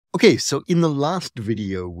Okay, so in the last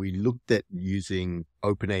video, we looked at using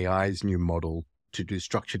OpenAI's new model to do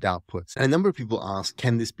structured outputs. And a number of people asked,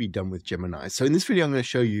 can this be done with Gemini? So in this video, I'm going to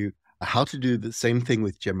show you how to do the same thing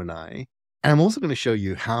with Gemini. And I'm also going to show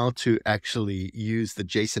you how to actually use the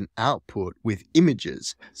JSON output with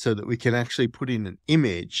images so that we can actually put in an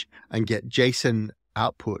image and get JSON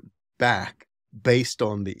output back based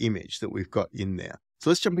on the image that we've got in there.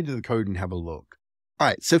 So let's jump into the code and have a look. All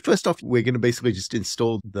right, so first off, we're going to basically just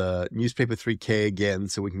install the newspaper 3K again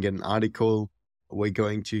so we can get an article. We're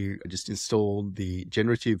going to just install the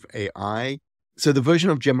generative AI. So the version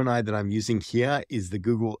of Gemini that I'm using here is the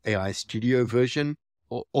Google AI Studio version.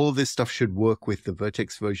 All of this stuff should work with the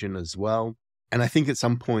Vertex version as well. And I think at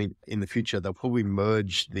some point in the future, they'll probably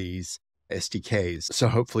merge these SDKs. So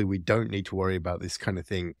hopefully we don't need to worry about this kind of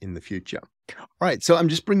thing in the future. All right, so I'm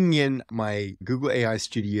just bringing in my Google AI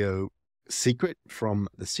Studio secret from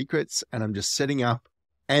the secrets, and I'm just setting up.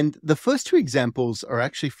 And the first two examples are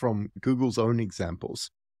actually from Google's own examples.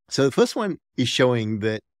 So the first one is showing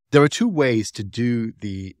that there are two ways to do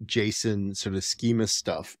the JSON sort of schema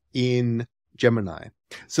stuff in Gemini.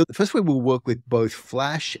 So the first way will work with both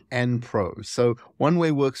Flash and Pro. So one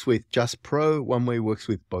way works with just Pro, one way works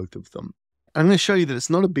with both of them. I'm going to show you that it's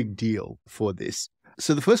not a big deal for this.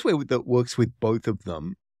 So the first way that works with both of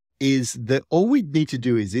them is that all we need to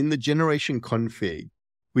do is in the generation config,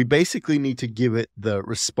 we basically need to give it the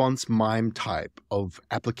response MIME type of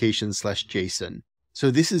application/JSON.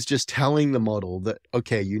 So this is just telling the model that,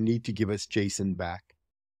 okay, you need to give us JSON back.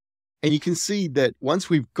 And you can see that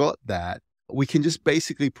once we've got that, we can just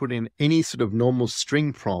basically put in any sort of normal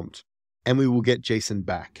string prompt and we will get JSON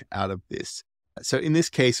back out of this. So in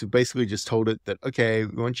this case, we basically just told it that, okay,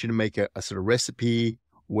 we want you to make a sort of recipe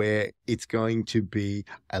where it's going to be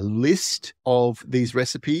a list of these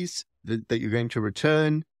recipes that you're going to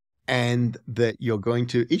return, and that you're going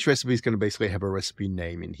to, each recipe is going to basically have a recipe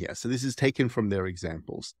name in here. So this is taken from their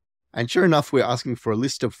examples. And sure enough, we're asking for a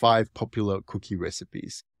list of 5 popular cookie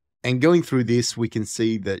recipes. And going through this, we can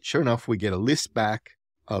see that sure enough, we get a list back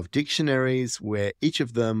of dictionaries where each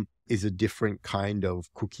of them is a different kind of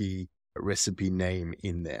cookie recipe name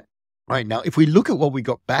in there. All right, now, if we look at what we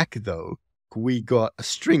got back though, we got a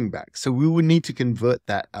string back. So we would need to convert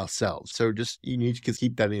that ourselves. So just, you need to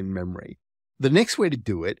keep that in memory. The next way to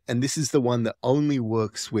do it, and this is the one that only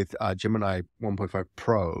works with Gemini 1.5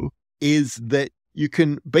 Pro, is that you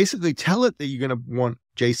can basically tell it that you're going to want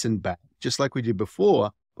JSON back, just like we did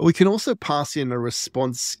before, but we can also pass in a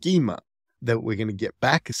response schema that we're going to get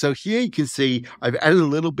back. So here you can see I've added a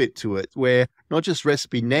little bit to it where not just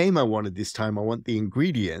recipe name I wanted this time, I want the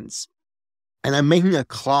ingredients. And I'm making a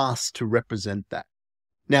class to represent that.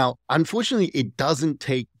 Now, unfortunately, it doesn't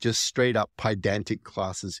take just straight up Pydantic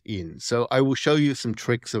classes in. So I will show you some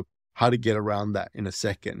tricks of how to get around that in a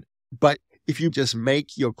second. But if you just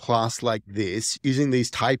make your class like this, using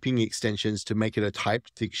these typing extensions to make it a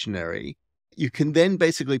typed dictionary, you can then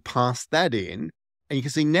basically pass that in. And you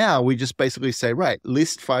can see now we just basically say, right,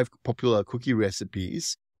 list 5 popular cookie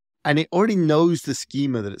recipes. And it already knows the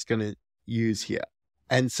schema that it's going to use here.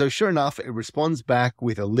 And so sure enough, it responds back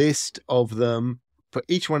with a list of them. For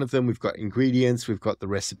each one of them, we've got ingredients, we've got the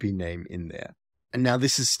recipe name in there. And now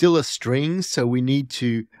this is still a string, so we need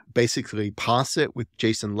to basically pass it with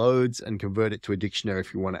JSON loads and convert it to a dictionary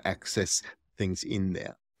if you want to access things in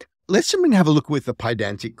there. Let's jump in and have a look with the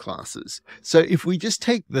Pydantic classes. So if we just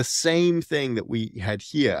take the same thing that we had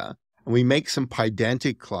here and we make some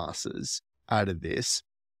Pydantic classes out of this,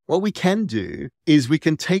 what we can do is we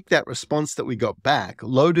can take that response that we got back,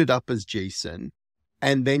 load it up as JSON,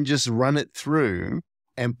 and then just run it through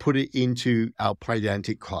and put it into our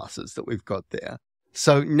Pydantic classes that we've got there.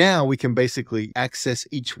 So now we can basically access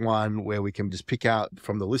each one where we can just pick out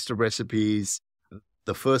from the list of recipes,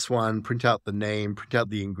 the first one, print out the name, print out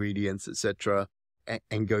the ingredients, etc.,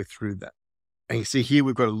 and go through that. And you see here,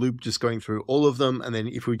 we've got a loop just going through all of them. And then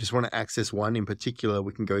if we just want to access one in particular,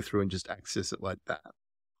 we can go through and just access it like that.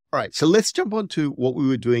 All right, so let's jump on to what we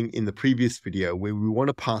were doing in the previous video where we want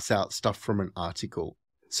to pass out stuff from an article.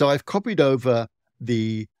 So I've copied over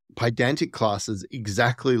the Pydantic classes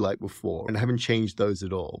exactly like before, and I haven't changed those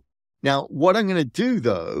at all. Now, what I'm going to do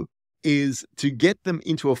though, is to get them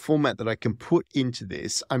into a format that I can put into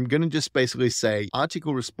this, I'm going to just basically say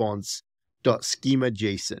article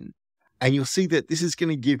response.schema.json. And you'll see that this is going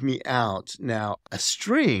to give me out now a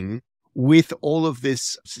string with all of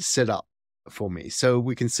this set up for me. So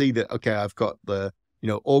we can see that, okay, I've got the,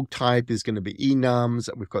 org type is going to be enums.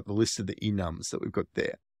 We've got the list of the enums that we've got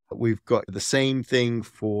there. We've got the same thing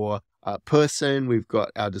for person. We've got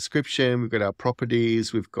our description. We've got our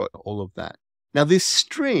properties. We've got all of that. Now this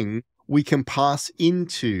string we can pass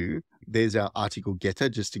into, there's our article getter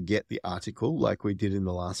just to get the article like we did in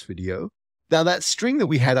the last video. Now that string that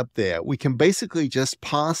we had up there, we can basically just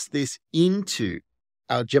pass this into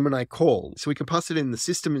our Gemini call. So we can pass it in the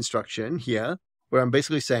system instruction here, where I'm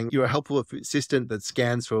basically saying you're a helpful assistant that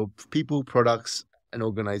scans for people, products, and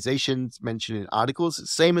organizations mentioned in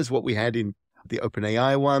articles, same as what we had in the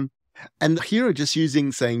OpenAI one. And here are just using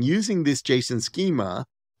this JSON schema,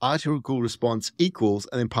 article response equals,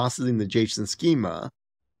 and then passes in the JSON schema.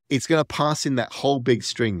 It's going to pass in that whole big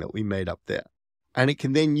string that we made up there. And it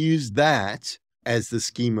can then use that as the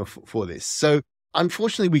schema for this. So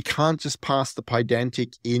unfortunately, we can't just pass the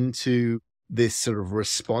Pydantic into this sort of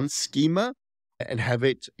response schema and have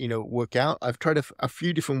it, work out. I've tried a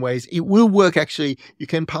few different ways. It will work, actually. You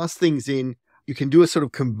can pass things in. You can do a sort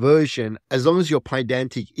of conversion as long as your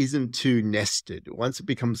Pydantic isn't too nested. Once it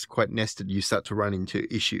becomes quite nested, you start to run into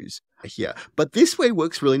issues here. But this way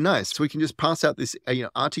works really nice. So we can just pass out this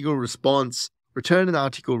article response, return an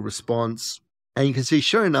article response. And you can see,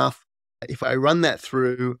 sure enough, if I run that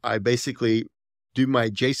through, I basically do my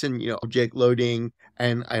JSON object loading,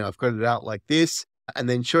 and I've got it out like this. And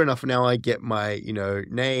then sure enough, now I get my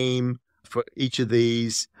name for each of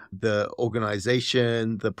these, the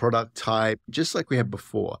organization, the product type, just like we had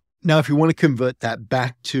before. Now, if you want to convert that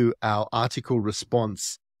back to our article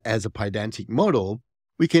response as a Pydantic model,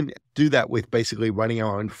 we can do that with basically running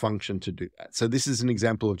our own function to do that. So this is an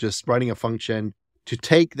example of just writing a function to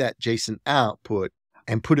take that JSON output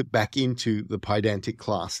and put it back into the Pydantic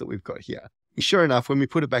class that we've got here. Sure enough, when we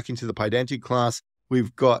put it back into the Pydantic class,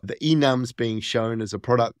 we've got the enums being shown as a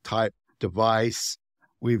product type device.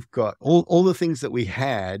 We've got all the things that we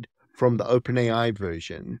had from the OpenAI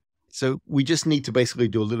version. So we just need to basically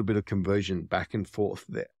do a little bit of conversion back and forth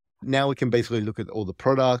there. Now we can basically look at all the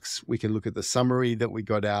products. We can look at the summary that we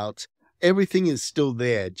got out. Everything is still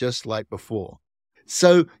there, just like before.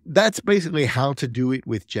 So that's basically how to do it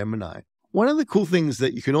with Gemini. One of the cool things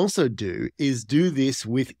that you can also do is do this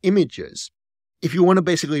with images. If you want to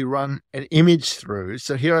basically run an image through,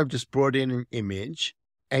 so here I've just brought in an image,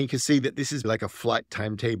 and you can see that this is like a flight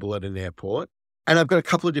timetable at an airport. And I've got a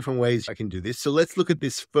couple of different ways I can do this. So let's look at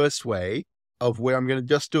this first way of where I'm going to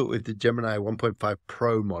just do it with the Gemini 1.5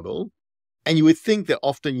 Pro model. And you would think that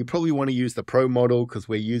often you probably want to use the Pro model because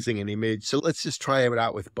we're using an image. So let's just try it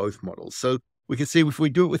out with both models. So we can see if we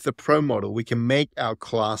do it with the Pro model, we can make our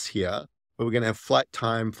class here where we're going to have flight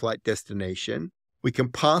time, flight destination. We can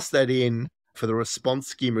pass that in for the response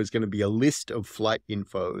schema is going to be a list of flight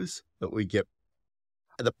infos that we get.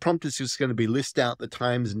 The prompt is just going to be list out the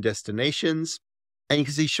times and destinations. And you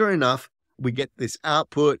can see, sure enough, we get this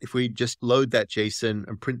output. If we just load that JSON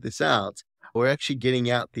and print this out, we're actually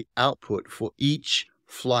getting out the output for each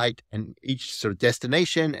flight and each sort of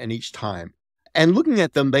destination and each time. And looking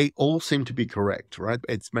at them, they all seem to be correct, right?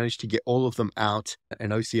 It's managed to get all of them out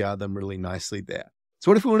and OCR them really nicely there.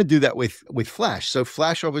 So what if we want to do that with Flash? So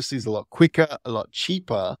Flash obviously is a lot quicker, a lot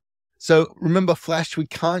cheaper. So remember, Flash, we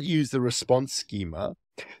can't use the response schema.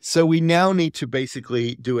 So we now need to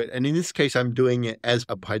basically do it. And in this case, I'm doing it as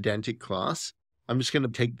a Pydantic class. I'm just going to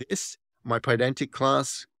take this, my Pydantic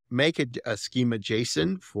class, make a schema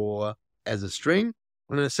JSON as a string.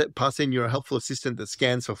 I'm going to pass in your helpful assistant that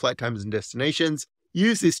scans for flight times and destinations.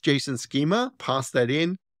 Use this JSON schema, pass that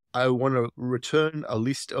in. I want to return a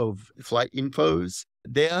list of flight infos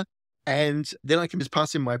there. And then I can just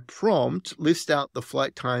pass in my prompt, list out the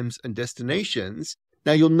flight times and destinations.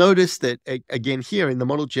 Now you'll notice that again here in the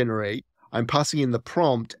model generate, I'm passing in the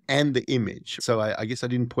prompt and the image. So I guess I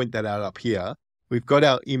didn't point that out up here. We've got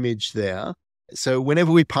our image there. So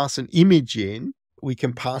whenever we pass an image in, we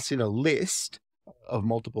can pass in a list of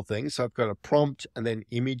multiple things. So I've got a prompt and then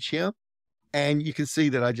image here. And you can see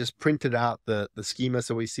that I just printed out the schema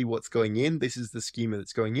so we see what's going in. This is the schema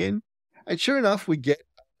that's going in. And sure enough, we get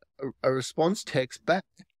a response text back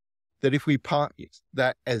that if we pass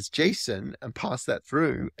that as JSON and pass that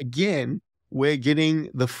through, again, we're getting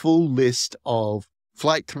the full list of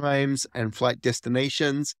flight times and flight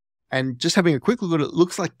destinations. And just having a quick look at it,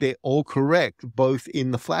 looks like they're all correct, both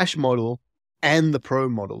in the Flash model and the Pro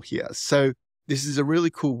model here. So this is a really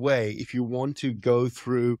cool way if you want to go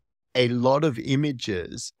through a lot of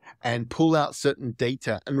images and pull out certain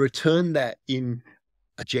data and return that in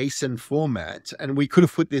a JSON format. And we could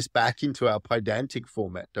have put this back into our Pydantic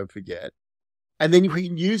format, don't forget. And then we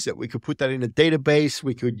can use it. We could put that in a database.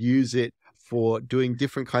 We could use it for doing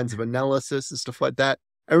different kinds of analysis and stuff like that.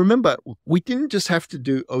 And remember, we didn't just have to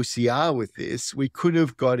do OCR with this. We could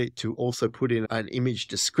have got it to also put in an image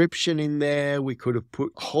description in there. We could have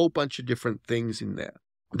put a whole bunch of different things in there.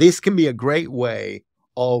 This can be a great way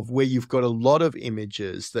of where you've got a lot of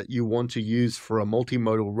images that you want to use for a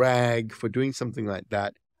multimodal RAG, for doing something like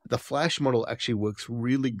that, the Flash model actually works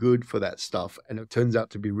really good for that stuff. And it turns out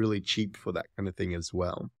to be really cheap for that kind of thing as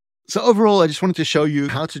well. So overall, I just wanted to show you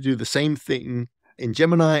how to do the same thing in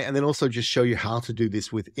Gemini, and then also just show you how to do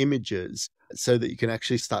this with images so that you can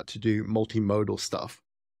actually start to do multimodal stuff.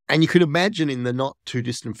 And you could imagine in the not too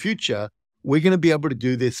distant future, we're going to be able to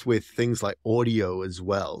do this with things like audio as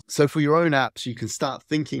well. So for your own apps, you can start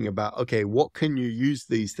thinking about, okay, what can you use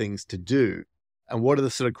these things to do? And what are the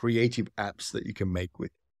sort of creative apps that you can make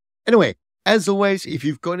with? Anyway, as always, if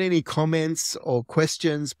you've got any comments or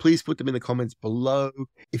questions, please put them in the comments below.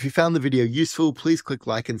 If you found the video useful, please click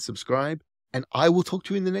like and subscribe, and I will talk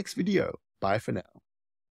to you in the next video. Bye for now.